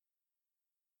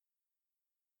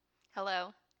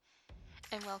Hello,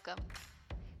 and welcome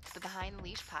to the Behind the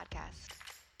Leash podcast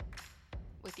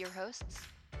with your hosts,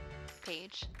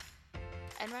 Paige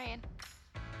and Ryan.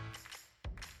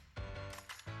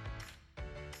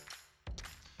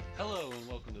 Hello and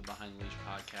welcome to the Behind the Leash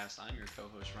podcast. I'm your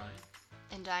co-host Ryan.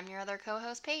 And I'm your other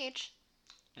co-host, Paige.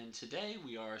 And today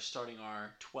we are starting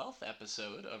our 12th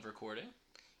episode of recording.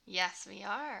 Yes, we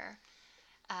are.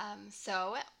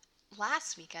 So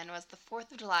last weekend was the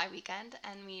 4th of July weekend,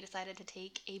 and we decided to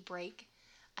take a break.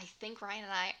 I think Ryan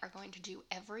and I are going to do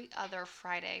every other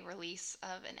Friday release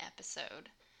of an episode,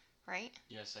 right?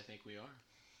 Yes, I think we are.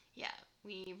 Yeah,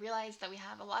 we realized that we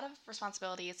have a lot of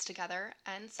responsibilities together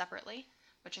and separately,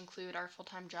 which include our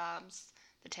full-time jobs,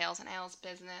 the Tails and Ales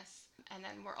business, and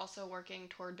then we're also working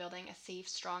toward building a safe,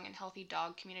 strong, and healthy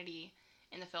dog community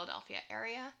in the Philadelphia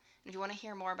area. And if you want to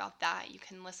hear more about that, you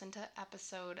can listen to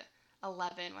episode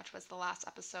 11, which was the last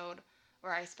episode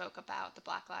where I spoke about the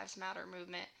Black Lives Matter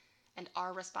movement and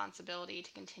our responsibility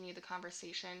to continue the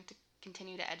conversation, to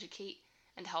continue to educate,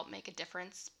 and help make a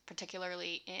difference,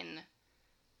 particularly in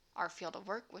our field of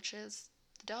work, which is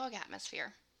the dog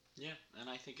atmosphere. Yeah, and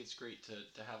I think it's great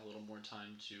to have a little more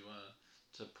time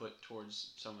to put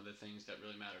towards some of the things that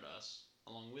really matter to us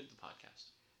along with the podcast.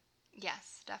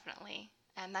 Yes, definitely.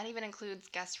 And that even includes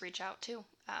guest reach out too.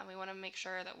 We want to make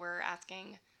sure that we're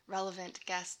asking relevant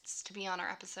guests to be on our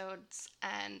episodes,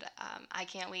 and I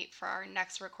can't wait for our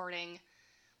next recording,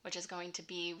 which is going to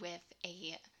be with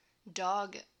a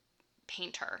dog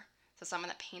painter. So someone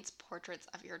that paints portraits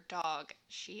of your dog.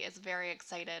 She is very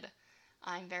excited.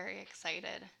 I'm very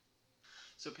excited.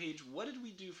 So Paige, what did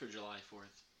we do for July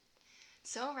 4th?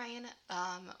 So Ryan,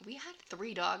 we had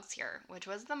 3 dogs here, which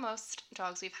was the most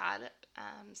dogs we've had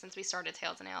since we started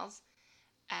Tails and Ales.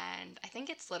 And I think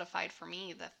it solidified for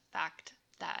me the fact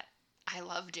that I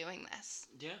love doing this.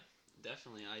 Yeah,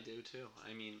 definitely, I do too.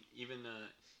 I mean,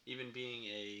 even being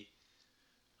a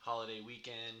holiday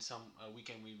weekend, a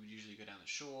weekend we would usually go down the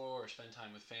shore or spend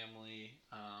time with family.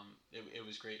 It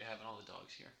was great having all the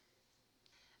dogs here.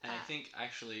 And I think,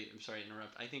 actually, I'm sorry to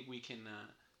interrupt, I think we can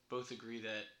both agree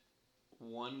that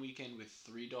one weekend with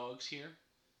 3 dogs here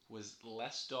was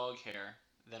less dog hair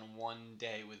than one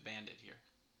day with Bandit here.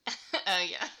 Oh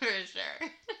yeah, for sure.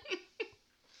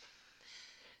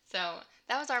 So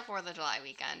that was our 4th of July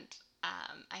weekend.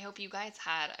 I hope you guys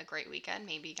had a great weekend.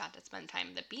 Maybe you got to spend time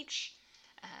at the beach.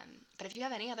 But if you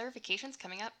have any other vacations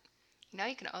coming up,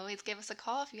 you can always give us a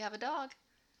call if you have a dog.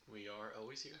 We are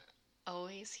always here.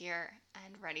 Always here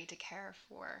and ready to care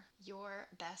for your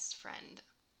best friend.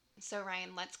 So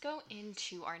Ryan, let's go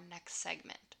into our next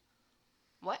segment.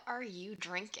 What are you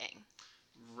drinking?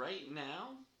 Right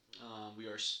now, we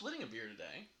are splitting a beer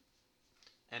today,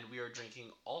 and we are drinking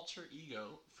Alter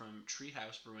Ego from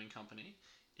Treehouse Brewing Company.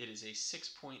 It is a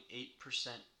 6.8%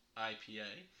 IPA,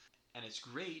 and it's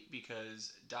great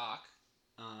because Doc,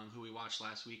 who we watched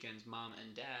last weekend's mom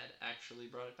and dad, actually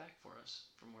brought it back for us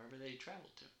from wherever they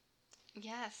traveled to.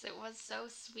 Yes, it was so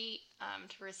sweet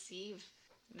to receive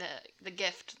the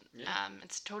gift. Yeah.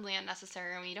 It's totally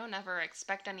unnecessary. I mean, you don't ever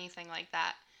expect anything like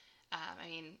that.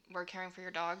 We're caring for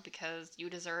your dog because you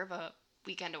deserve a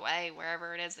weekend away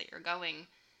wherever it is that you're going.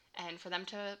 And for them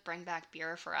to bring back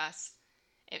beer for us,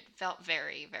 it felt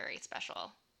very, very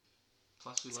special.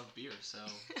 Plus, we love beer, so...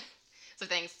 So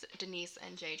thanks, Denise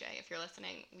and JJ, if you're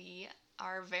listening. We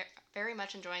are very, very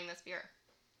much enjoying this beer.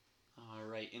 All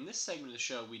right. In this segment of the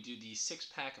show, we do the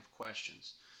 6-pack of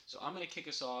questions. So I'm going to kick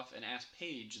us off and ask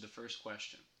Paige the first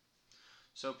question.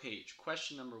 So Paige,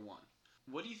 question number 1.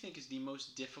 What do you think is the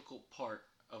most difficult part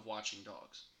of watching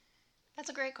dogs? That's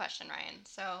a great question, Ryan.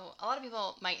 So a lot of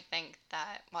people might think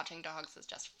that watching dogs is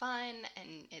just fun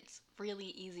and it's really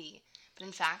easy. But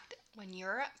in fact, when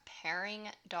you're pairing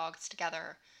dogs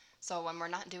together, so when we're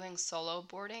not doing solo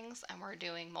boardings and we're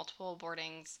doing multiple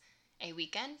boardings a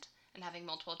weekend and having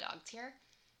multiple dogs here,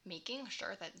 making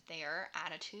sure that their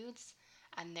attitudes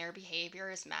and their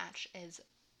behaviors match is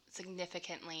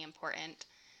significantly important.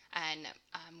 And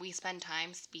we spend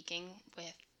time speaking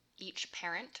with each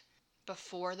parent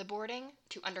before the boarding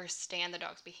to understand the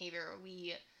dog's behavior.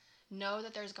 We know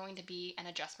that there's going to be an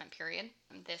adjustment period.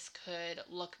 This could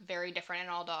look very different in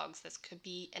all dogs. This could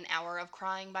be an hour of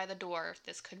crying by the door.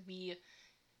 This could be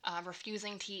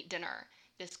refusing to eat dinner.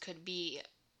 This could be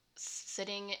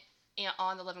sitting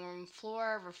on the living room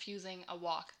floor, refusing a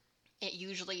walk. It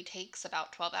usually takes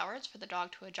about 12 hours for the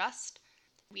dog to adjust.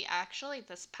 We actually,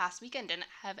 this past weekend, didn't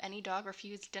have any dog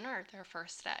refuse dinner their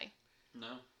first day.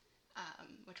 No.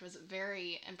 Which was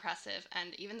very impressive,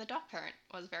 and even the dog parent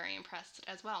was very impressed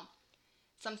as well.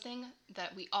 Something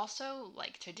that we also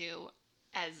like to do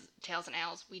as Tails and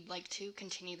Ales, we'd like to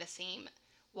continue the same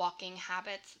walking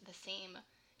habits, the same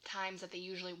times that they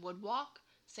usually would walk,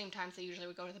 same times they usually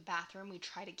would go to the bathroom. We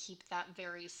try to keep that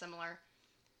very similar,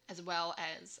 as well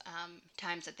as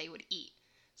times that they would eat.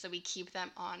 So we keep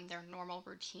them on their normal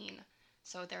routine.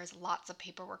 So there's lots of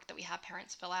paperwork that we have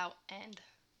parents fill out, and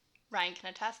Ryan can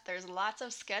attest there's lots of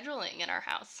scheduling in our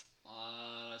house. A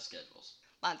lot of schedules.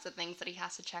 Lots of things that he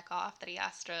has to check off, that he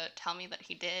has to tell me that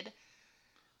he did.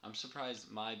 I'm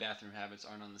surprised my bathroom habits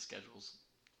aren't on the schedules.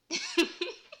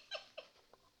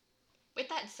 With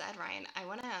that said, Ryan, I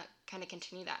want to kind of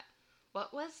continue that.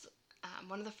 What was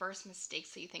one of the first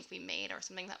mistakes that you think we made, or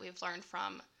something that we've learned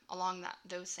from along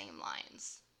those same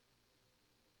lines?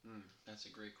 That's a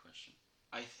great question.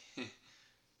 I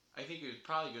think it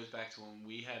probably goes back to when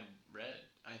we had Red.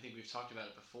 I think we've talked about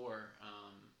it before.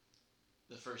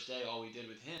 The first day, all we did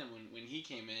with him when he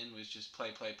came in was just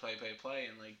play, play, play, play, play.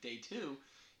 And like day two,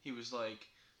 he was like,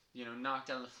 knocked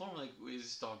out on the floor. We're like, is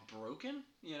this dog broken?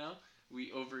 We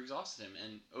overexhausted him,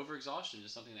 and overexhaustion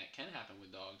is something that can happen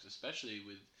with dogs, especially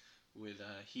with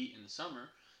heat in the summer.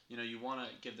 You want to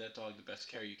give that dog the best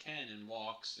care you can and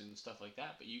walks and stuff like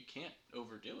that, but you can't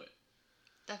overdo it.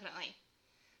 Definitely.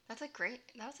 That was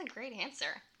a great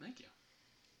answer. Thank you.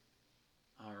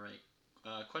 All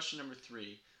right. Question number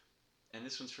 3, and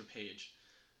this one's for Paige.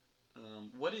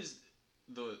 What is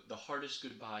the hardest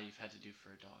goodbye you've had to do for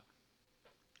a dog?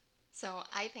 So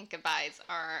I think goodbyes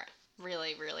are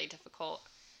really, really difficult.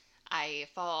 I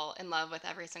fall in love with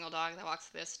every single dog that walks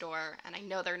through this door, and I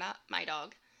know they're not my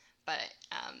dog, but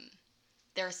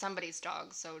they're somebody's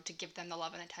dog, so to give them the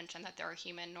love and attention that they're a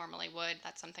human normally would,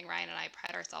 that's something Ryan and I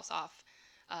pride ourselves off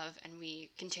of, and we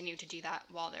continue to do that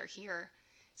while they're here.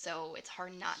 So it's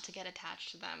hard not to get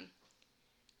attached to them.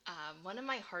 One of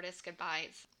my hardest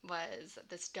goodbyes was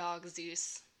this dog,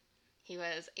 Zeus. He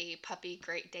was a puppy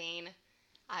Great Dane.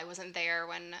 I wasn't there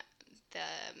when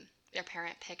their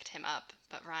parent picked him up,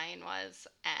 but Ryan was,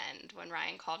 and when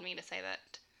Ryan called me to say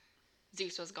that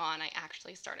Zeus was gone, I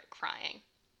actually started crying.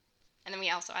 And then we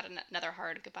also had another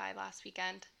hard goodbye last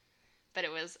weekend, but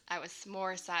I was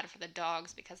more sad for the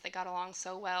dogs because they got along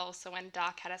so well, so when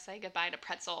Doc had to say goodbye to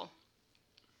Pretzel,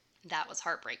 that was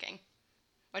heartbreaking.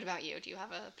 What about you? Do you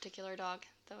have a particular dog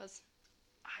that was...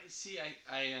 I see.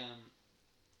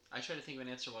 I tried to think of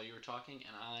an answer while you were talking,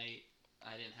 and I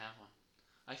didn't have one.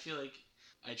 I feel like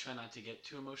I try not to get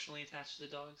too emotionally attached to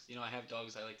the dogs. I have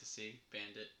dogs I like to see,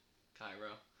 Bandit,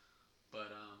 Cairo, but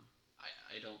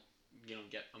I don't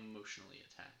get emotionally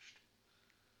attached,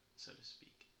 so to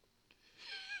speak.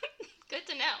 Good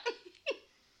to know.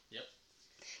 Yep.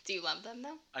 Do you love them,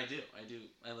 though? I do.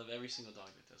 I love every single dog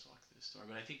that does walk through the store,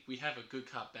 but I think we have a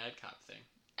good cop, bad cop thing.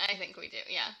 I think we do,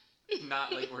 yeah.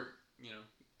 Not like we're,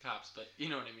 cops, but you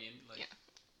know what I mean. Like, yeah.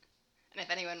 And if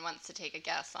anyone wants to take a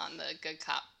guess on the good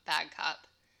cop, bad cop,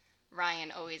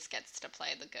 Ryan always gets to play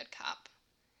the good cop.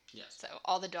 Yes. So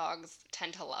all the dogs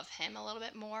tend to love him a little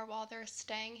bit more while they're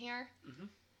staying here. Mm-hmm.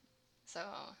 So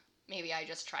maybe I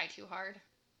just try too hard.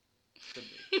 Could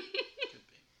be. Could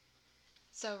be.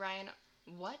 So Ryan,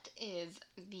 what is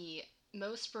the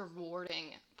most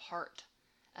rewarding part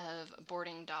of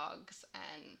boarding dogs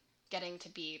and getting to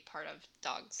be part of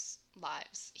dogs'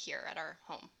 lives here at our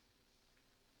home?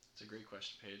 It's a great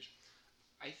question, Paige.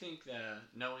 I think that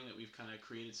knowing that we've kind of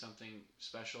created something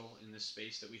special in this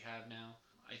space that we have now,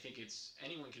 I think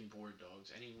anyone can board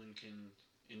dogs. Anyone can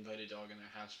invite a dog in their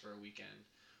house for a weekend,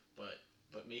 but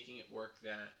making it work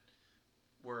that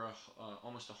we're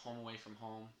almost a home away from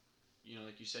home.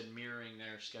 Like you said, mirroring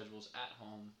their schedules at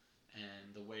home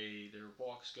and the way their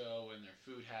walks go and their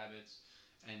food habits,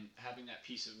 and having that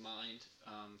peace of mind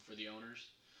for the owners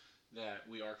that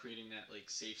we are creating that like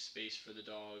safe space for the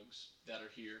dogs that are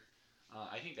here.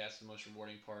 I think that's the most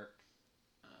rewarding part.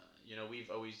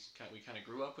 We kind of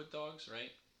grew up with dogs,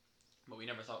 right? But we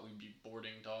never thought we'd be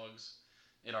boarding dogs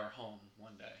in our home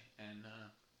one day, and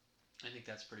I think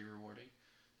that's pretty rewarding,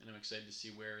 and I'm excited to see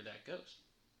where that goes.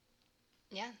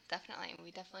 Yeah, definitely.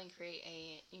 We definitely create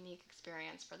a unique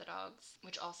experience for the dogs,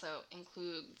 which also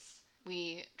includes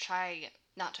we try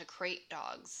not to crate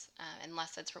dogs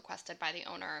unless it's requested by the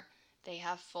owner. They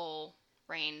have full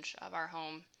range of our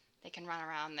home. They can run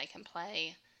around, they can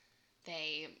play,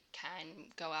 they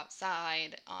can go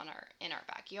outside in our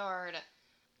backyard.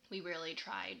 We really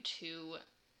try to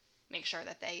make sure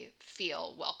that they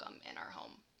feel welcome in our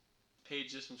home.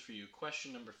 Paige, this one's for you.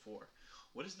 Question number 4.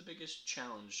 What is the biggest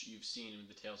challenge you've seen in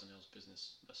the Tails and Nails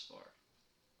business thus far?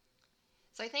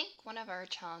 So I think one of our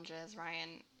challenges,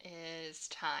 Ryan, is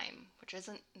time, which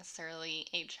isn't necessarily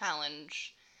a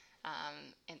challenge.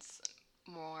 It's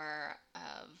more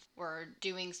of we're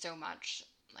doing so much,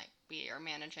 like we are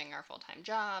managing our full-time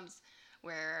jobs,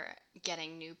 we're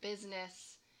getting new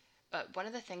business. But one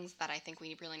of the things that I think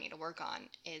we really need to work on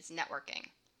is networking.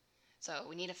 So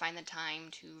we need to find the time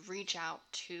to reach out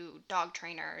to dog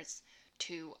trainers,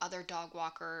 to other dog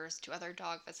walkers, to other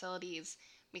dog facilities,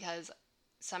 because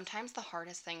sometimes the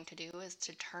hardest thing to do is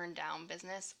to turn down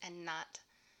business and not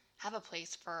have a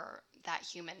place for that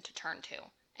human to turn to.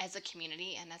 As a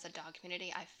community and as a dog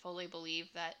community, I fully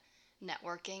believe that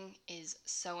networking is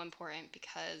so important,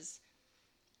 because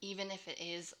even if it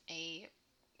is a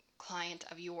client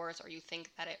of yours or you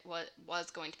think that it was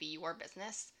going to be your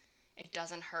business, it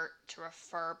doesn't hurt to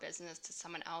refer business to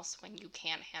someone else when you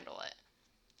can't handle it.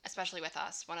 Especially with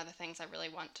us, one of the things I really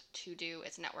want to do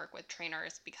is network with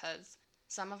trainers, because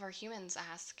some of our humans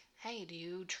ask, hey, do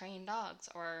you train dogs?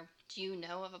 Or do you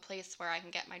know of a place where I can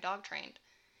get my dog trained?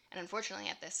 And unfortunately,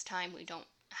 at this time, we don't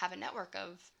have a network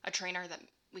of a trainer that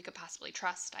we could possibly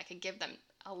trust. I could give them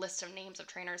a list of names of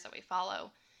trainers that we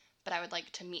follow, but I would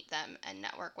like to meet them and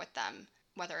network with them,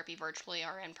 whether it be virtually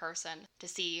or in person, to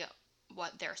see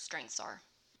what their strengths are.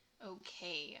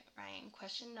 Okay, Ryan,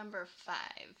 question number 5.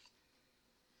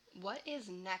 What is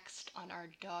next on our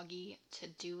doggy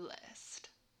to-do list?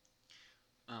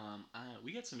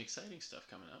 We got some exciting stuff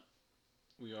coming up.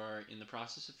 We are in the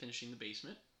process of finishing the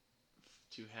basement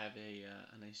to have a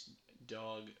nice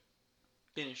dog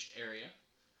finished area,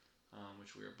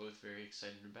 which we are both very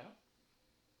excited about.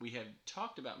 We have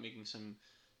talked about making some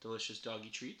delicious doggy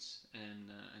treats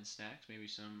and snacks, maybe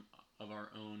some of our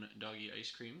own doggy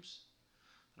ice creams.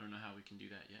 I don't know how we can do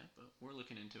that yet, but we're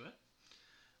looking into it.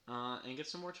 And get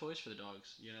some more toys for the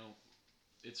dogs. You know,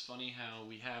 it's funny how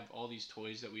we have all these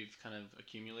toys that we've kind of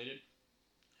accumulated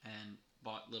and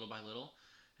bought little by little,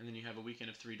 and then you have a weekend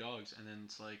of 3 dogs, and then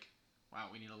it's like, wow,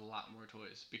 we need a lot more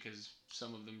toys because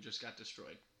some of them just got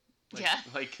destroyed.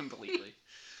 Like completely.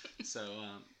 So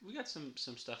we got some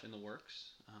stuff in the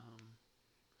works.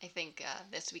 I think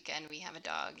this weekend we have a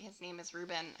dog. His name is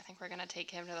Ruben. I think we're going to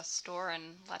take him to the store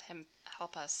and let him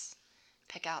help us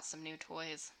pick out some new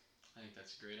toys. I think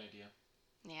that's a great idea.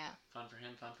 Yeah. Fun for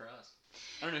him, fun for us.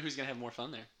 I don't know who's going to have more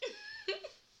fun there.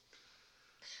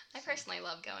 I personally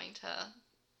love going to,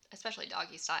 especially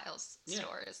doggy styles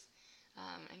stores,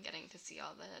 and getting to see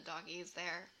all the doggies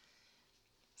there.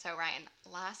 So Ryan,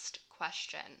 last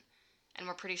question, and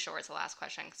we're pretty sure it's the last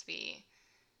question because we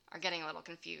are getting a little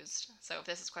confused. So if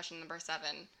this is question number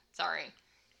 7, sorry.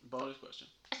 Bonus question.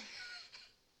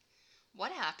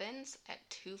 What happens at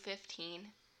 2:15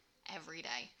 every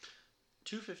day?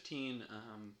 2:15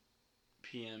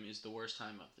 p.m. is the worst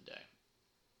time of the day.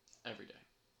 Every day.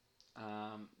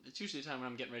 It's usually the time when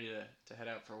I'm getting ready to head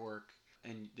out for work,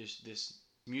 and this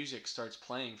music starts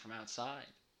playing from outside,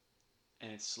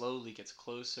 and it slowly gets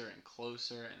closer and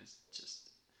closer, and it's just,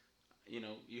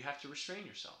 you have to restrain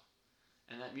yourself.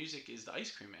 And that music is the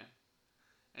Ice Cream Man.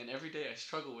 And every day I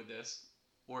struggle with this,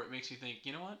 or it makes me think,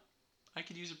 you know what? I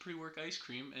could use a pre-work ice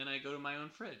cream, and I go to my own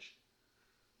fridge.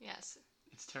 Yes.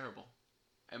 It's terrible.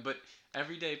 But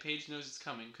every day Paige knows it's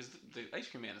coming, because the Ice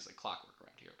Cream Man is like clockwork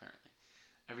around here, apparently.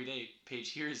 Every day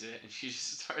Paige hears it, and she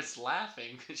just starts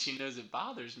laughing, because she knows it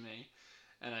bothers me.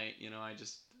 And I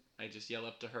just yell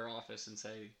up to her office and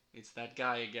say, it's that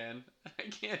guy again. I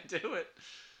can't do it.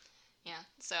 Yeah,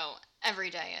 so every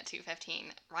day at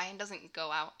 2:15, Ryan doesn't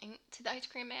go out to the Ice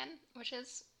Cream Man, which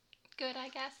is good, I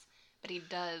guess. But he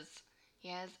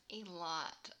has a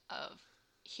lot of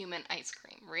human ice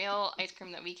cream, real ice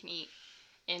cream that we can eat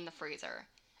in the freezer.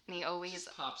 And he always...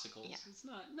 Just popsicles. Yeah. It's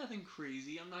nothing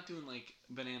crazy. I'm not doing like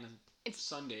banana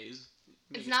sundaes.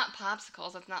 It's not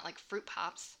popsicles. It's not like fruit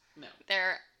pops. No.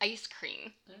 They're ice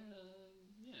cream.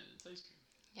 Yeah, it's ice cream.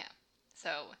 Yeah.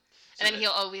 So and then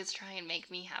he'll always try and make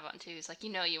me have one too. He's like,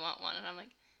 you want one. And I'm like,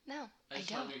 no, I just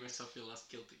don't. want to make myself feel less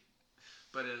guilty.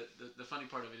 But the funny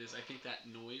part of it is I think that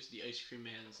noise, the Ice Cream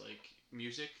Man's like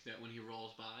music, that when he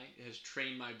rolls by, has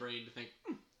trained my brain to think,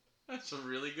 that's a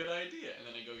really good idea. And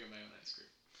then I go get my own ice cream.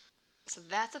 So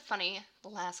that's a funny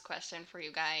last question for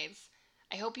you guys.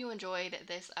 I hope you enjoyed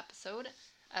this episode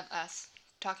of us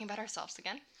talking about ourselves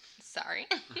again. Sorry.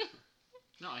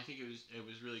 No, I think it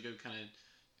was really good. Kind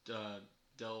of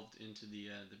delved into the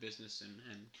business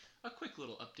and a quick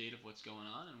little update of what's going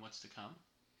on and what's to come.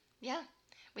 Yeah,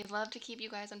 we'd love to keep you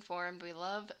guys informed. We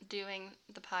love doing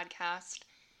the podcast.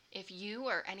 If you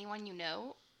or anyone you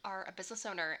know are a business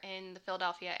owner in the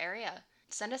Philadelphia area,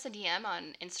 send us a DM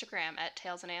on Instagram at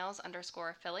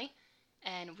tailsandnails_Philly,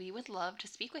 and we would love to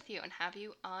speak with you and have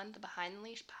you on the Behind the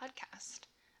Leash podcast,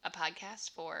 a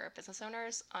podcast for business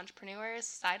owners, entrepreneurs,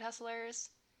 side hustlers,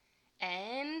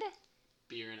 and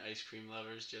beer and ice cream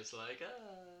lovers just like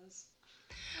us.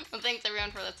 Well, thanks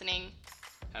everyone for listening.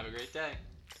 Have a great day.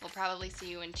 We'll probably see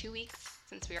you in 2 weeks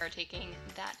since we are taking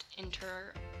that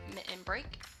intermittent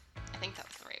break. I think that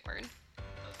was the right word.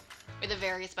 With a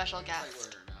very special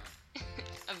guest.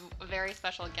 A very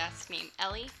special guest named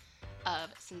Ellie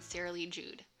of Sincerely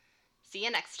Jude. See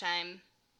you next time.